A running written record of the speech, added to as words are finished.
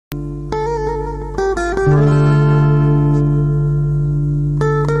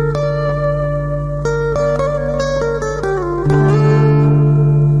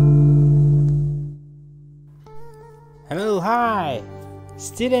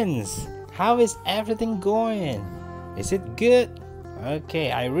students, how is everything going? Is it good?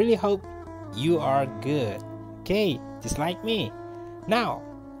 Okay, I really hope you are good. Okay, just like me. Now,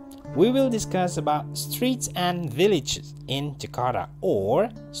 we will discuss about streets and villages in Jakarta,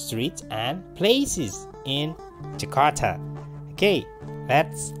 or streets and places in Jakarta. Okay,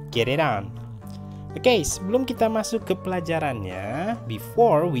 let's get it on. Okay, sebelum kita masuk ke pelajarannya,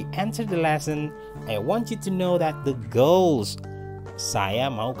 before we enter the lesson, I want you to know that the goals. Saya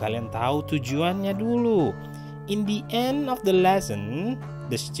mau kalian tahu tujuannya dulu. In the end of the lesson,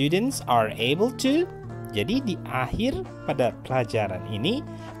 the students are able to. Jadi di akhir pada pelajaran ini,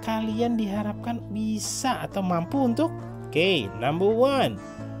 kalian diharapkan bisa atau mampu untuk, okay, number 1,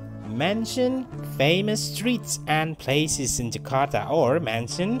 mention famous streets and places in Jakarta, or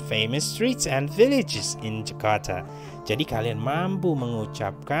mention famous streets and villages in Jakarta. Jadi kalian mampu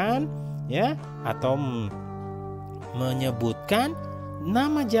mengucapkan ya atau menyebutkan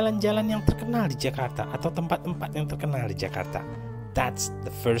nama jalan-jalan yang terkenal di Jakarta atau tempat-tempat yang terkenal di Jakarta. That's the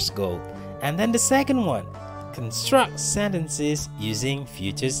first goal. And then the second one, construct sentences using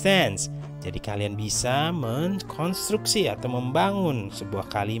future tense. Jadi kalian bisa mengkonstruksi atau membangun sebuah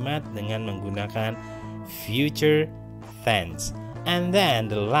kalimat dengan menggunakan future tense. And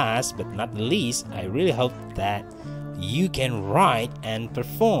then the last but not the least, I really hope that you can write and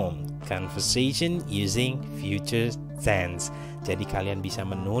perform conversation using future tense. Jadi kalian bisa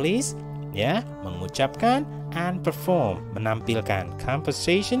menulis, ya, mengucapkan and perform, menampilkan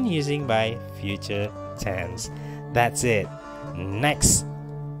conversation using by future tense. That's it. Next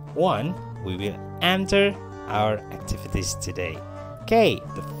one, we will enter our activities today. Okay,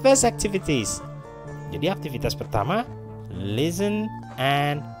 the first activities. Jadi aktivitas pertama, listen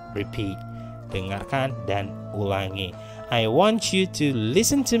and repeat. Dengarkan dan ulangi. I want you to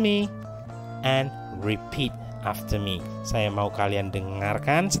listen to me and repeat after me. Saya mau kalian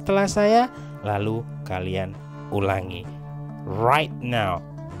dengarkan setelah saya, lalu kalian ulangi. Right now,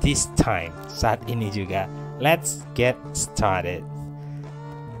 this time, saat ini juga. Let's get started.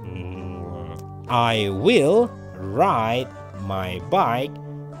 I will ride my bike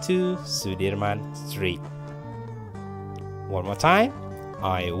to Sudirman Street. One more time.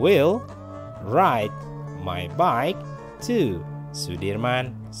 I will ride my bike to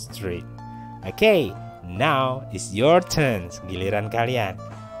Sudirman Street. Okay, now it's your turn. Giliran kalian.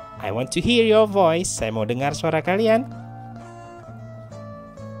 I want to hear your voice. Saya mau dengar suara kalian.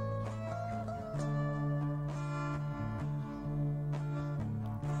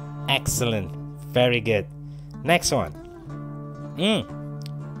 Excellent. Very good. Next one.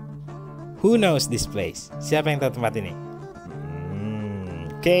 Who knows this place? Siapa yang tahu tempat ini?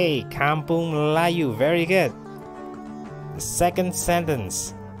 Okay, Kampung Melayu. Very good. The second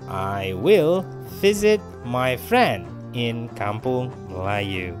sentence. I will visit my friend in Kampung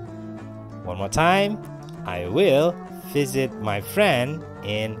Melayu. One more time. I will visit my friend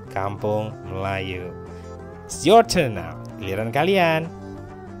in Kampung Melayu. It's your turn now. Giliran kalian.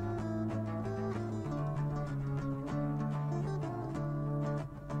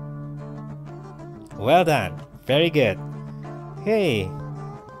 Well done. Very good. Hey.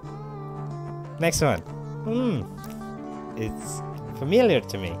 Next one. It's familiar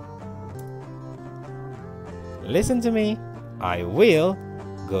to me. Listen to me. I will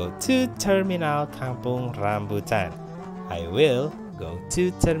go to Terminal Kampung Rambutan. I will go to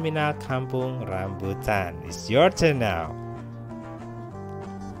Terminal Kampung Rambutan. It's your turn now.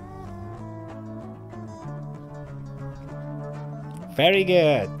 Very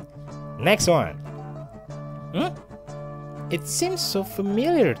good. Next one. It seems so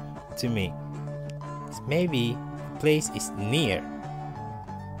familiar to me. Maybe the place is near.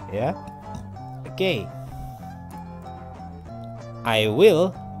 Yeah? Okay. I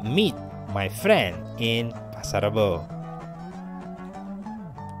will meet my friend in Pasar Rebo.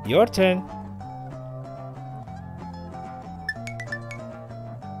 Your turn.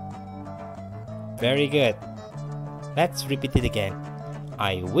 Very good. Let's repeat it again.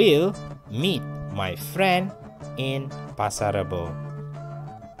 I will meet my friend in Pasar Rebo.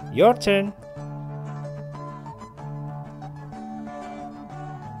 Your turn.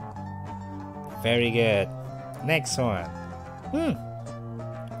 Very good. Next one.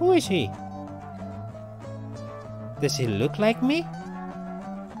 Who is he? Does he look like me?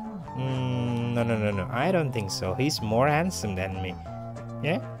 No. I don't think so. He's more handsome than me.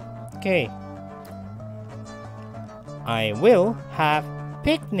 Yeah? Okay. I will have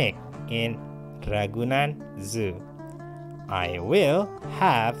picnic in Ragunan Zoo. I will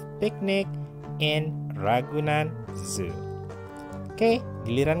have picnic in Ragunan Zoo. Oke,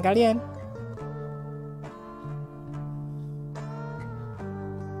 giliran kalian.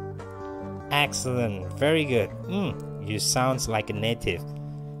 Excellent, very good. You sounds like a native.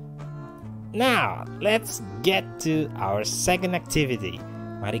 Now, let's get to our second activity.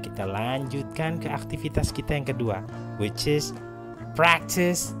 Mari kita lanjutkan ke aktivitas kita yang kedua, which is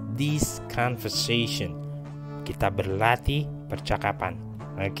practice this conversation. Kita berlatih percakapan.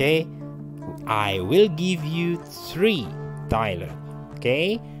 Okay? I will give you 3 dialogue.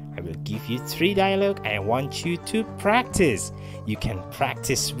 Okay? I will give you 3 dialogue. I want you to practice. You can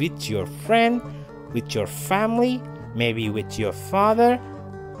practice with your friend, with your family, maybe with your father,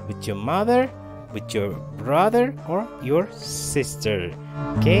 with your mother, with your brother or your sister.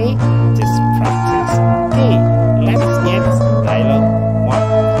 Okay? Just practice. Okay, let's get dialogue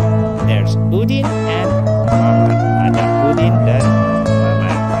 1. There's Udin and Mamat. Ada Udin dan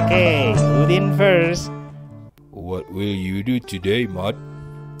Mamat. Okay, Udin first. What will you do today, Mat?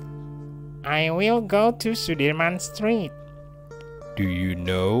 I will go to Sudirman Street. Do you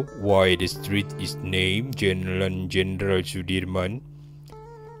know why the street is named General Sudirman?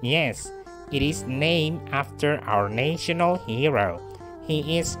 Yes, it is named after our national hero.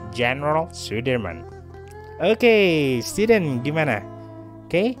 He is General Sudirman. Okay, student, gimana?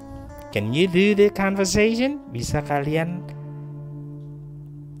 Okay, can you do the conversation? Bisa kalian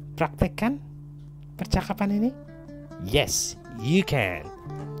praktekkan percakapan ini? Yes, you can.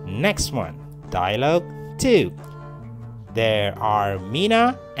 Next one, dialogue 2. There are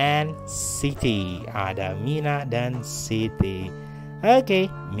Mina and Siti. Ada Mina dan Siti. Okay,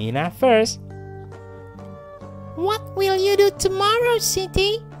 Mina first. What will you do tomorrow,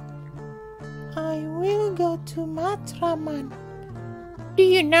 Siti? I will go to Matraman. Do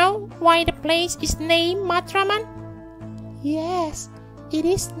you know why the place is named Matraman? Yes, it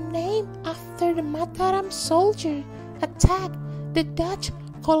is named after the Mataram soldier attacked the Dutch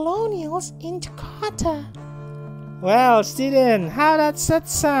colonials in Jakarta. Well, student, how does that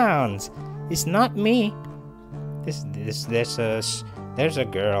sound? It's not me. There's a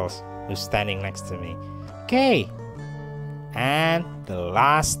girl who's standing next to me. Okay, and the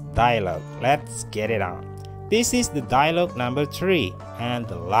last dialogue. Let's get it on. This is the dialogue number 3 and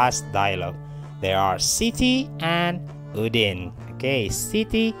the last dialogue. There are Siti and Udin. Okay,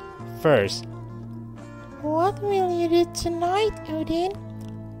 Siti first. What will you do tonight, Udin?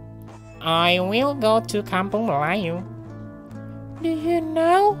 I will go to Kampung Melayu. Do you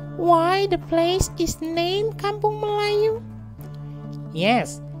know why the place is named Kampung Melayu?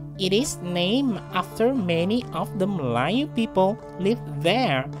 Yes, it is named after many of the Melayu people lived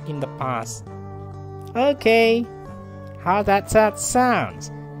there in the past. Okay, how does that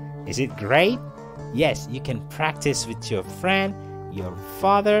sound? Is it great? Yes, you can practice with your friend, your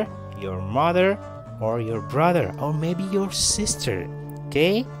father, your mother, or your brother, or maybe your sister.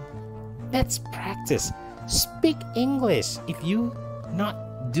 Okay? Let's practice. Speak English. If you not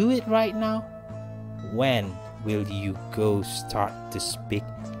do it right now, when will you go start to speak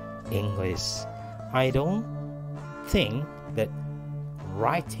English? I don't think that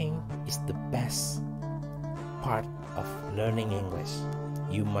writing is the best part of learning English.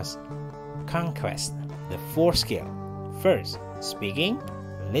 You must conquest the 4 skills. First, speaking,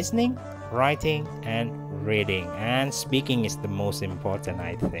 listening, writing, and reading. And speaking is the most important,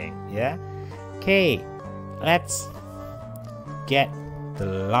 I think. Yeah? Okay, let's get the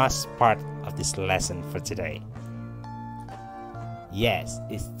last part of this lesson for today. Yes,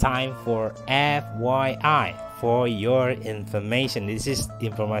 it's time for FYI, for your information. This is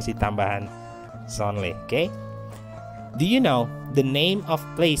informasi tambahan only, okay? Do you know the name of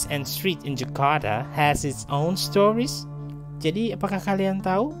place and street in Jakarta has its own stories? Jadi apakah kalian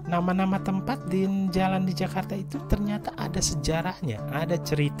tahu nama-nama tempat di jalan di Jakarta itu ternyata ada sejarahnya, ada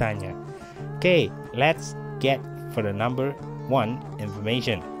ceritanya. Okay, let's get for the number 1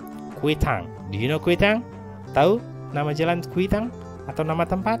 information. Kuitang. Do you know Kuitang? Tahu nama jalan Kuitang atau nama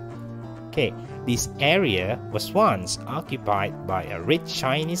tempat? Okay, this area was once occupied by a rich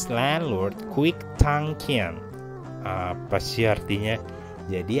Chinese landlord, Quick Tang Kian. Apa sih artinya?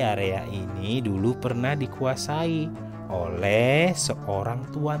 Jadi area ini dulu pernah dikuasai oleh seorang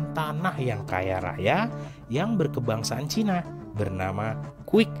tuan tanah yang kaya raya yang berkebangsaan Cina bernama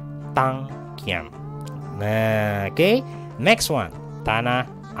Quick Tang Kian. Nah, okay. Next one, Tanah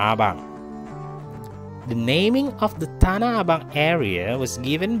Abang. The naming of the Tanah Abang area was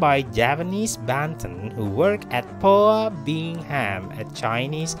given by Javanese Banten who worked at Poa Bingham, a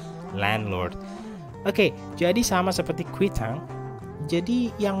Chinese landlord. Oke, jadi sama seperti Kuitang.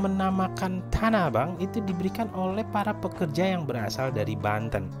 Jadi yang menamakan Tanah Abang itu diberikan oleh para pekerja yang berasal dari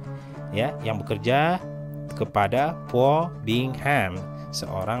Banten, ya, yang bekerja kepada Po Bingham,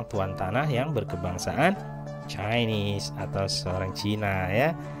 seorang tuan tanah yang berkebangsaan Chinese atau seorang Cina,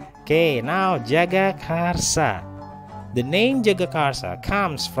 ya. Okay, now Jagakarsa. The name Jagakarsa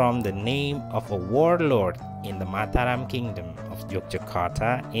comes from the name of a warlord in the Mataram Kingdom of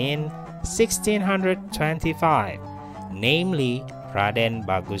Yogyakarta in 1625, namely Raden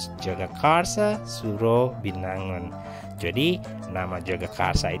Bagus Jagakarsa Suro Binangun. Jadi nama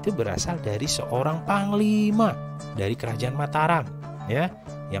Jagakarsa itu berasal dari seorang panglima dari kerajaan Mataram, ya,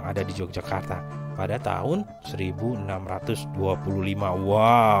 yang ada di Yogyakarta pada tahun 1625.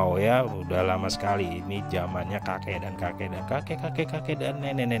 Wow, ya, udah lama sekali. Ini zamannya kakek dan kakek dan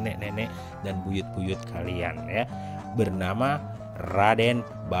nenek dan buyut-buyut kalian, ya. Bernama Raden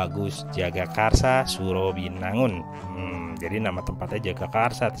Bagus Jagakarsa Suro Binangun. Jadi nama tempatnya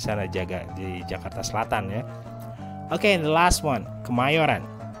Jagakarsa di sana, di Jakarta Selatan, ya. Okay, and the last one, Kemayoran.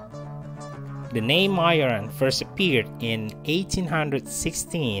 The name Mayoran first appeared in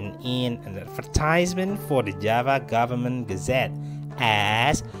 1816 in an advertisement for the Java Government Gazette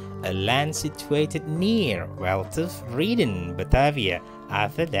as a land situated near Weltevreden, Batavia.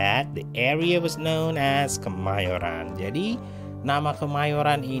 After that, the area was known as Kemayoran. Jadi, nama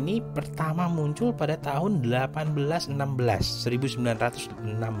Kemayoran ini pertama muncul pada tahun 1916.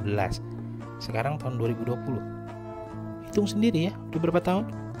 Sekarang tahun 2020. Hitung sendiri ya, udah berapa tahun?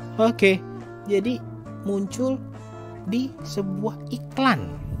 Oke. Jadi muncul di sebuah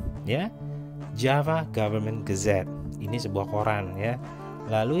iklan, ya, Java Government Gazette. Ini sebuah koran, ya.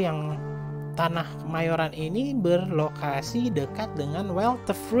 Lalu yang tanah Kemayoran ini berlokasi dekat dengan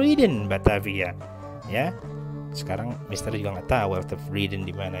Weltevreden, Batavia, ya. Sekarang Mister juga nggak tahu Weltevreden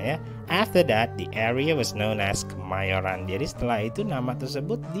di mana, ya. After that, the area was known as Kemayoran. Jadi setelah itu nama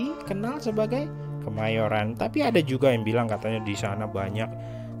tersebut dikenal sebagai Kemayoran. Tapi ada juga yang bilang katanya di sana banyak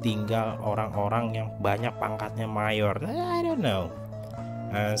tinggal orang-orang yang banyak pangkatnya mayor. I don't know.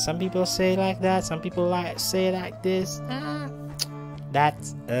 Some people say like that. Some people say like this.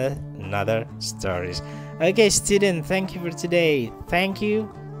 That's another story. Okay, student. Thank you for today. Thank you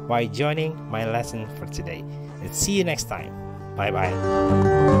by joining my lesson for today. Let's see you next time. Bye bye.